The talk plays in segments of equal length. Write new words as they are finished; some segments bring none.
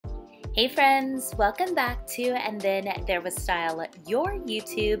Hey friends, welcome back to And Then There Was Style, your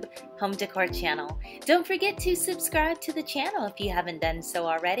YouTube home decor channel. Don't forget to subscribe to the channel if you haven't done so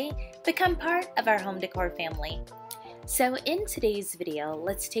already. Become part of our home decor family. So in today's video,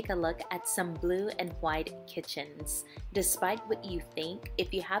 let's take a look at some blue and white kitchens. Despite what you think,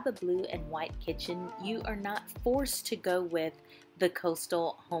 if you have a blue and white kitchen, you are not forced to go with the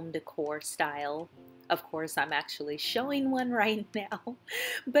coastal home decor style. Of course, I'm actually showing one right now,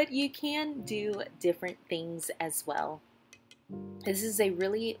 but you can do different things as well. This is a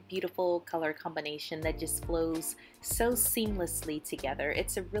really beautiful color combination that just flows so seamlessly together.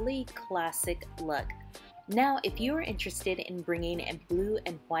 It's a really classic look. Now, if you are interested in bringing a blue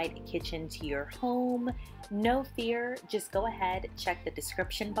and white kitchen to your home, no fear, just go ahead, check the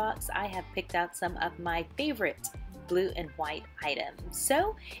description box. I have picked out some of my favorite blue and white items.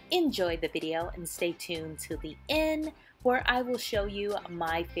 So enjoy the video and stay tuned to the end where I will show you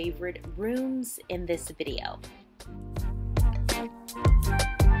my favorite rooms in this video.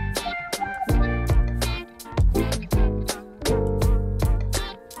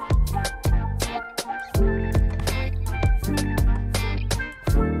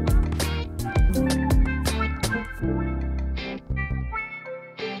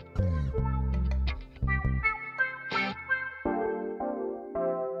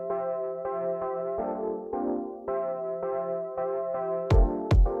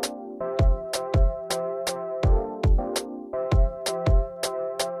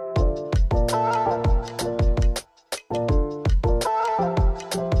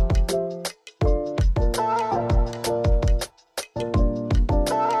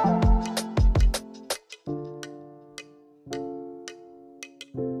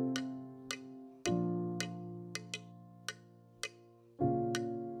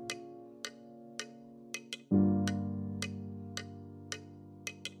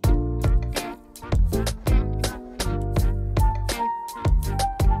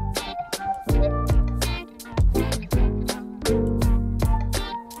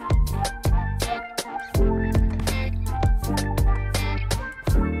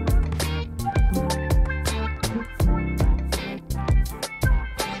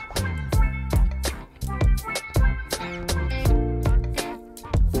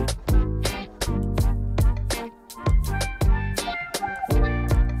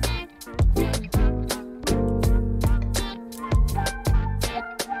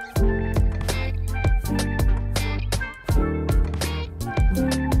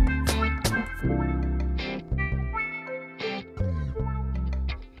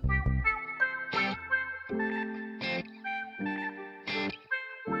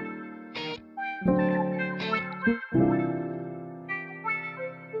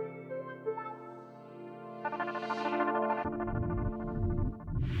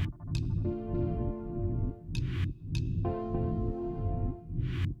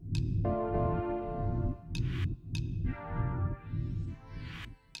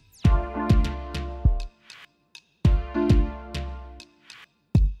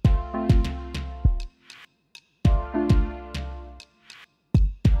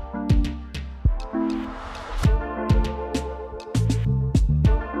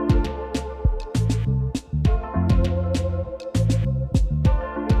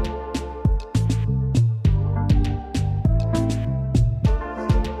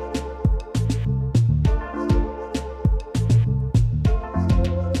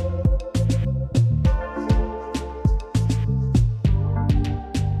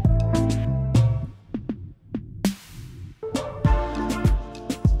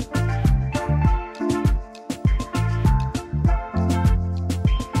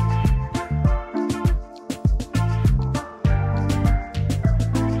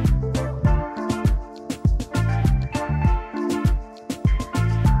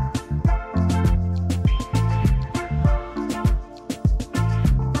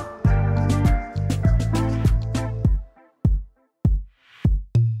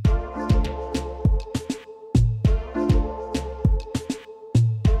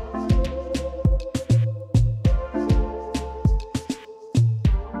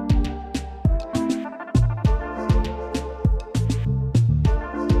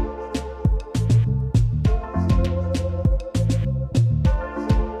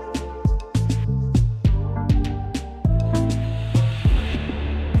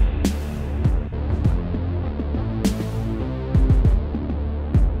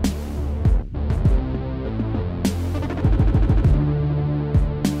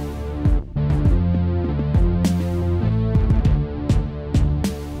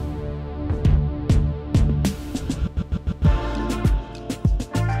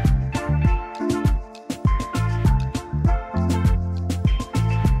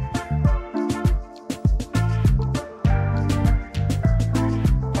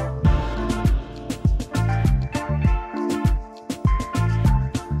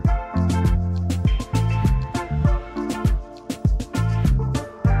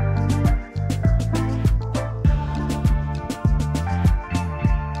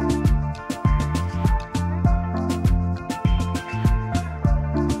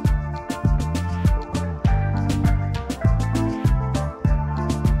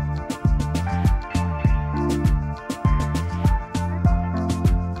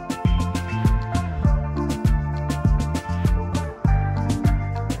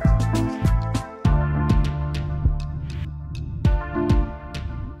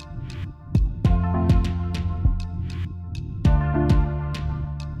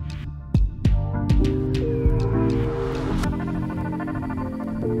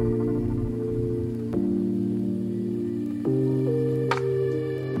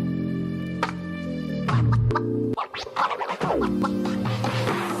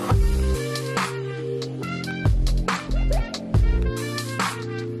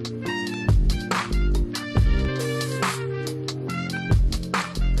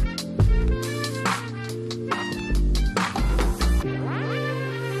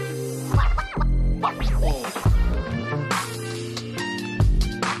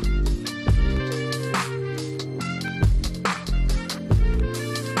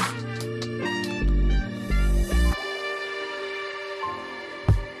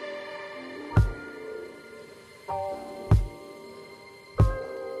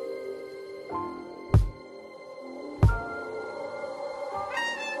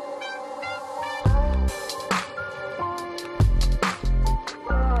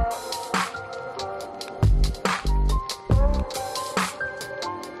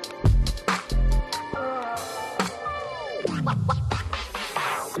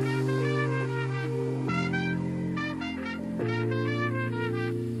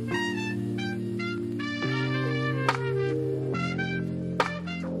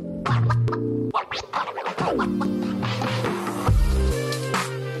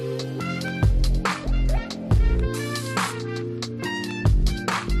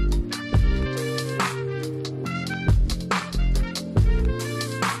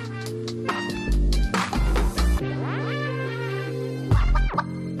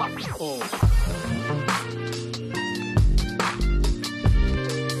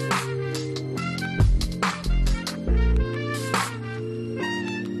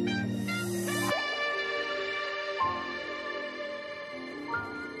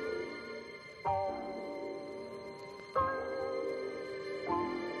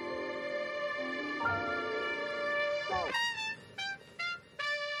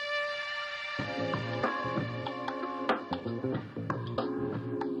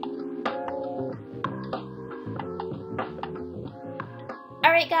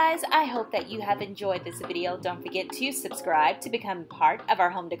 Alright guys, I hope that you have enjoyed this video. Don't forget to subscribe to become part of our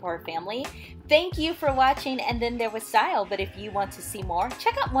home decor family. Thank you for watching And Then There Was Style, but if you want to see more,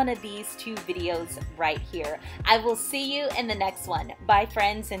 check out one of these 2 videos right here. I will see you in the next one. Bye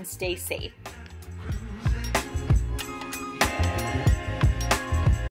friends and stay safe.